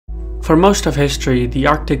For most of history, the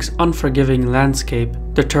Arctic's unforgiving landscape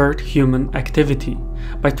deterred human activity.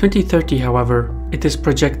 By 2030, however, it is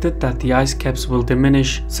projected that the ice caps will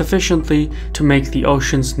diminish sufficiently to make the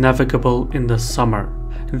oceans navigable in the summer.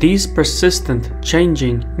 These persistent,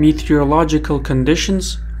 changing meteorological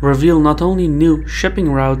conditions reveal not only new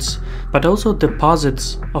shipping routes, but also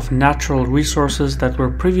deposits of natural resources that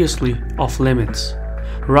were previously off limits.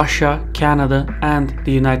 Russia, Canada, and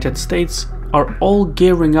the United States are all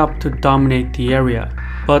gearing up to dominate the area.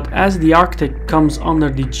 But as the Arctic comes under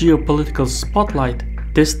the geopolitical spotlight,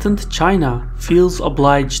 distant China feels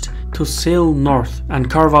obliged to sail north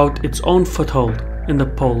and carve out its own foothold in the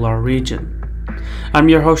polar region. I'm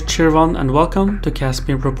your host Shirvan and welcome to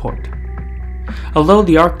Caspian Report. Although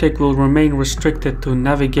the Arctic will remain restricted to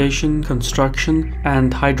navigation, construction,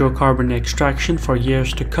 and hydrocarbon extraction for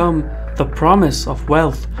years to come, the promise of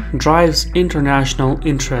wealth drives international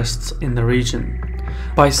interests in the region.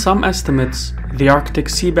 By some estimates, the Arctic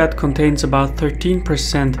seabed contains about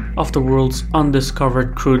 13% of the world's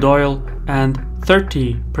undiscovered crude oil and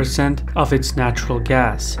 30% of its natural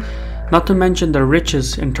gas, not to mention the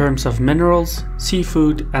riches in terms of minerals,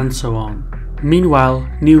 seafood, and so on. Meanwhile,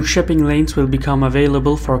 new shipping lanes will become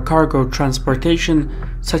available for cargo transportation,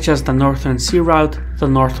 such as the Northern Sea Route, the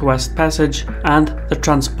Northwest Passage, and the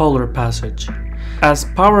Transpolar Passage. As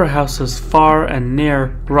powerhouses far and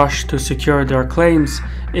near rush to secure their claims,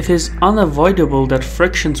 it is unavoidable that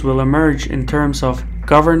frictions will emerge in terms of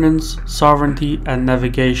governance, sovereignty, and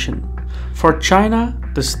navigation. For China,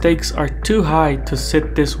 the stakes are too high to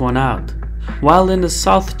sit this one out. While in the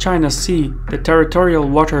South China Sea, the territorial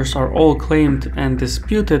waters are all claimed and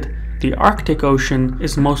disputed, the Arctic Ocean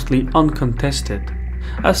is mostly uncontested.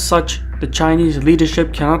 As such, the Chinese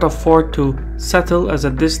leadership cannot afford to settle as a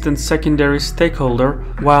distant secondary stakeholder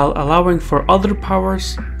while allowing for other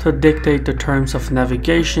powers to dictate the terms of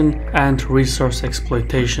navigation and resource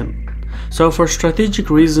exploitation. So for strategic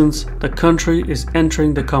reasons, the country is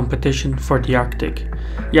entering the competition for the Arctic.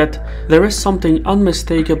 Yet, there is something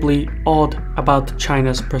unmistakably odd about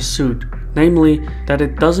China's pursuit, namely that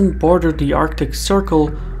it doesn't border the Arctic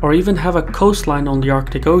Circle or even have a coastline on the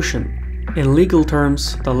Arctic Ocean. In legal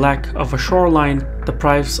terms, the lack of a shoreline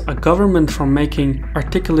deprives a government from making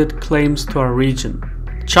articulate claims to a region.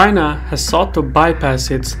 China has sought to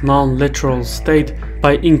bypass its non-literal state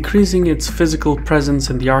by increasing its physical presence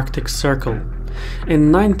in the Arctic Circle.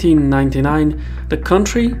 In 1999, the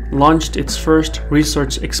country launched its first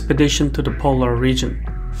research expedition to the polar region.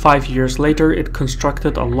 5 years later, it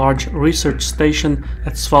constructed a large research station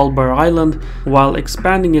at Svalbard Island while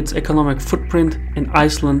expanding its economic footprint in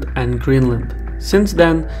Iceland and Greenland. Since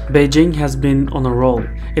then, Beijing has been on a roll.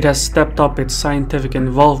 It has stepped up its scientific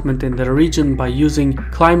involvement in the region by using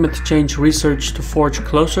climate change research to forge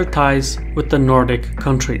closer ties with the Nordic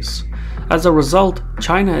countries. As a result,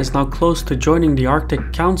 China is now close to joining the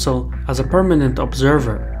Arctic Council as a permanent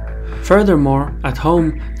observer. Furthermore, at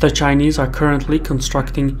home, the Chinese are currently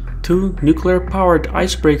constructing 2 nuclear-powered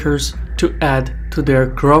icebreakers to add to their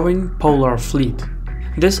growing polar fleet.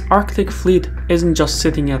 This Arctic fleet isn't just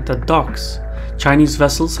sitting at the docks. Chinese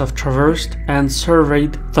vessels have traversed and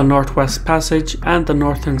surveyed the Northwest Passage and the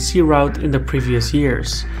Northern Sea Route in the previous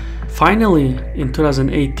years. Finally, in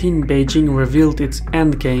 2018, Beijing revealed its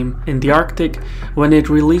endgame in the Arctic when it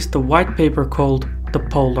released a white paper called the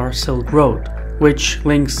Polar Silk Road, which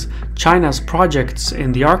links China's projects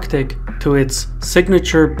in the Arctic to its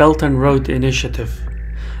signature Belt and Road Initiative.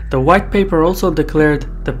 The white paper also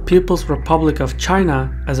declared the People's Republic of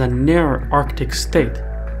China as a near-Arctic state.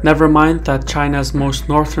 Never mind that China's most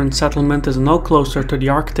northern settlement is no closer to the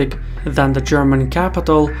Arctic than the German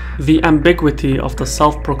capital, the ambiguity of the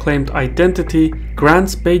self-proclaimed identity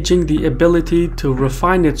grants Beijing the ability to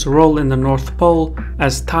refine its role in the North Pole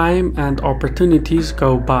as time and opportunities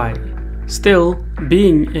go by. Still,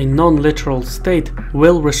 being a non-literal state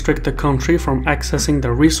will restrict the country from accessing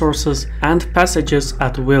the resources and passages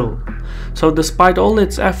at will. So despite all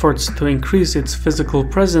its efforts to increase its physical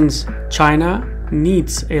presence, China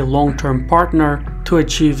needs a long-term partner to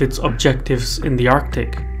achieve its objectives in the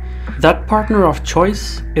Arctic. That partner of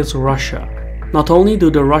choice is Russia. Not only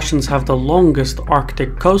do the Russians have the longest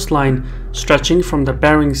Arctic coastline, stretching from the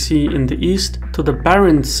Bering Sea in the east to the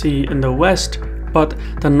Barents Sea in the west, but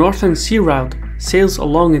the Northern Sea Route sails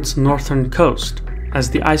along its northern coast. As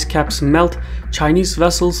the ice caps melt, Chinese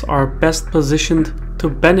vessels are best positioned to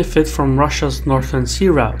benefit from Russia's Northern Sea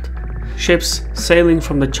Route. Ships sailing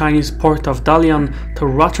from the Chinese port of Dalian to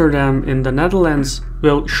Rotterdam in the Netherlands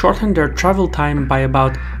will shorten their travel time by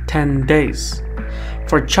about 10 days.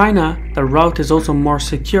 For China, the route is also more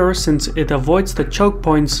secure since it avoids the choke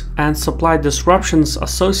points and supply disruptions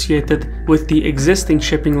associated with the existing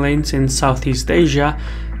shipping lanes in Southeast Asia,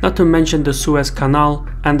 not to mention the Suez Canal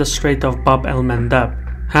and the Strait of Bab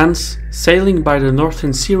el-Mandeb. Hence, sailing by the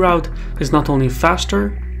Northern Sea Route is not only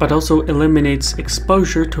faster, but also eliminates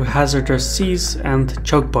exposure to hazardous seas and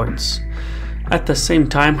choke points. At the same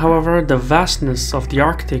time, however, the vastness of the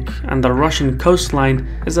Arctic and the Russian coastline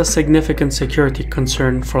is a significant security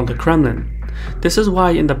concern for the Kremlin. This is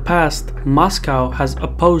why in the past, Moscow has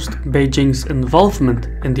opposed Beijing's involvement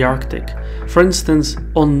in the Arctic. For instance,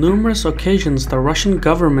 on numerous occasions the Russian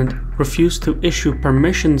government refused to issue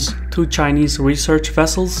permissions to Chinese research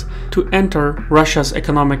vessels to enter Russia's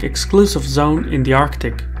economic exclusive zone in the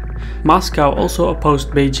Arctic. Moscow also opposed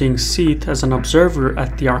Beijing's seat as an observer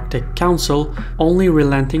at the Arctic Council, only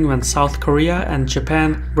relenting when South Korea and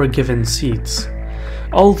Japan were given seats.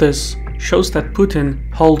 All this shows that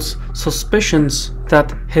Putin holds suspicions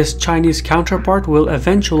that his Chinese counterpart will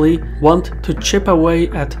eventually want to chip away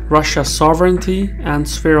at Russia's sovereignty and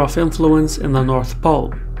sphere of influence in the North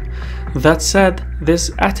Pole. That said,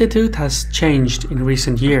 this attitude has changed in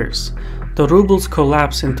recent years. The ruble's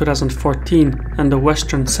collapse in 2014 and the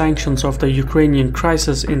Western sanctions of the Ukrainian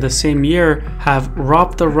crisis in the same year have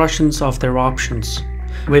robbed the Russians of their options.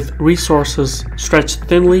 With resources stretched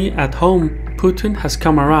thinly at home, Putin has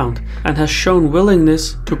come around and has shown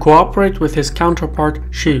willingness to cooperate with his counterpart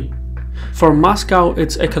Xi. For Moscow,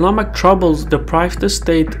 its economic troubles deprive the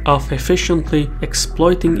state of efficiently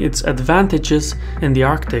exploiting its advantages in the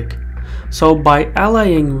Arctic. So by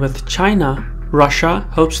allying with China, Russia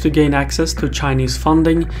hopes to gain access to Chinese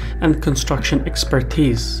funding and construction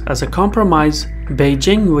expertise. As a compromise,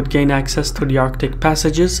 Beijing would gain access to the Arctic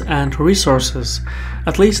passages and resources.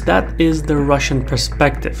 At least that is the Russian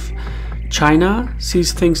perspective. China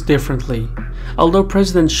sees things differently. Although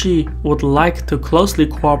President Xi would like to closely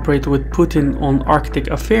cooperate with Putin on Arctic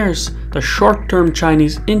affairs, the short-term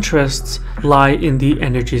Chinese interests lie in the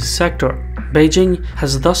energy sector. Beijing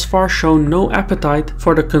has thus far shown no appetite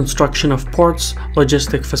for the construction of ports,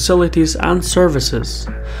 logistic facilities, and services.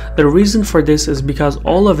 The reason for this is because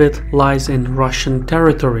all of it lies in Russian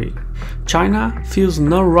territory. China feels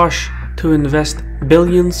no rush to invest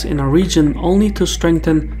billions in a region only to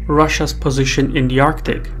strengthen Russia's position in the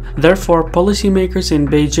Arctic. Therefore, policymakers in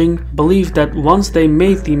Beijing believe that once they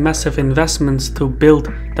made the massive investments to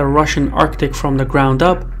build the Russian Arctic from the ground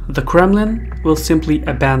up, the Kremlin will simply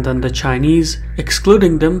abandon the Chinese,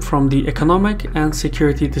 excluding them from the economic and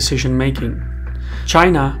security decision-making.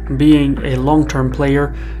 China, being a long-term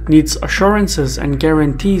player, needs assurances and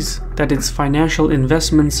guarantees that its financial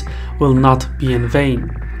investments will not be in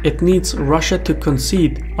vain. It needs Russia to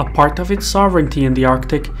concede a part of its sovereignty in the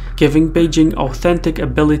Arctic, giving Beijing authentic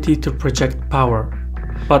ability to project power.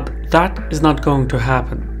 But that is not going to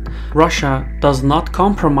happen. Russia does not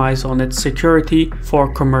compromise on its security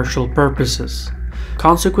for commercial purposes.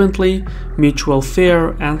 Consequently, mutual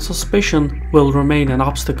fear and suspicion will remain an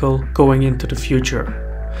obstacle going into the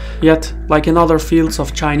future. Yet, like in other fields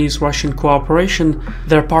of Chinese-Russian cooperation,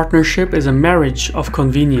 their partnership is a marriage of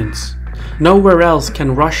convenience. Nowhere else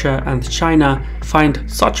can Russia and China find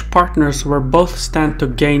such partners where both stand to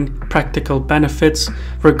gain practical benefits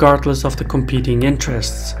regardless of the competing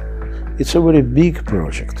interests. It's a very big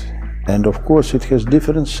project, and of course it has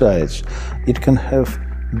different sides. It can have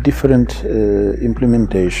different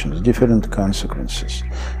implementations, different consequences,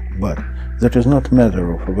 but that is not a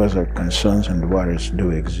matter of whether concerns and worries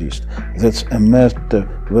do exist. That's a matter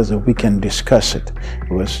whether we can discuss it,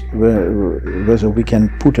 whether we can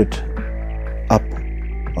put it up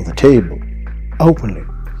on the table openly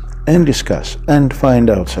and discuss and find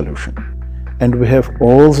out solution. And we have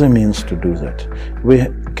all the means to do that. We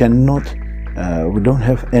don't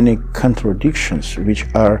have any contradictions which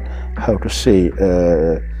are, how to say,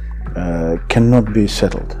 cannot be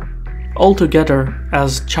settled. Altogether,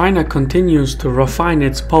 as China continues to refine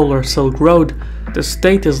its polar Silk Road, the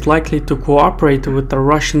state is likely to cooperate with the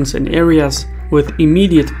Russians in areas with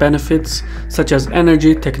immediate benefits such as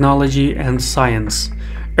energy, technology, and science.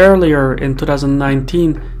 Earlier in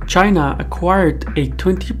 2019, China acquired a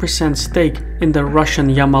 20% stake in the Russian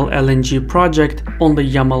Yamal LNG project on the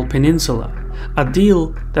Yamal Peninsula, a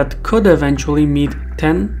deal that could eventually meet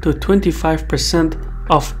 10 to 25%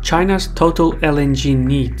 of China's total LNG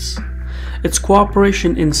needs. It's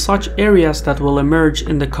cooperation in such areas that will emerge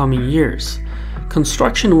in the coming years.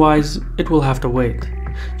 Construction-wise, it will have to wait.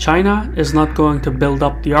 China is not going to build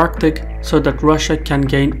up the Arctic so that Russia can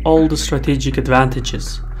gain all the strategic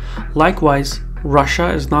advantages. Likewise,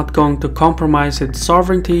 Russia is not going to compromise its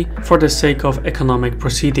sovereignty for the sake of economic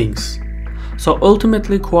proceedings. so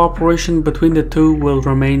ultimately cooperation between the two will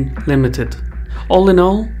remain limited. All in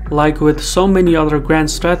all, like with so many other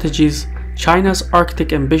grand strategies, China's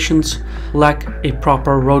Arctic ambitions lack a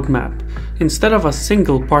proper roadmap. Instead of a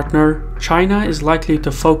single partner, China is likely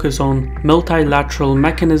to focus on multilateral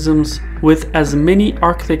mechanisms with as many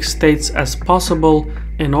Arctic states as possible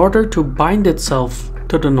in order to bind itself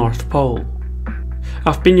to the North Pole.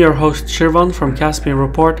 I've been your host Shirvan from Caspian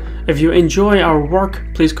Report. If you enjoy our work,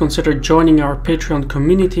 please consider joining our Patreon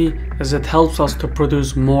community, as it helps us to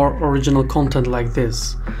produce more original content like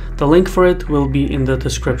this. The link for it will be in the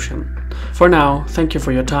description. For now, thank you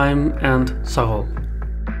for your time and Sahol.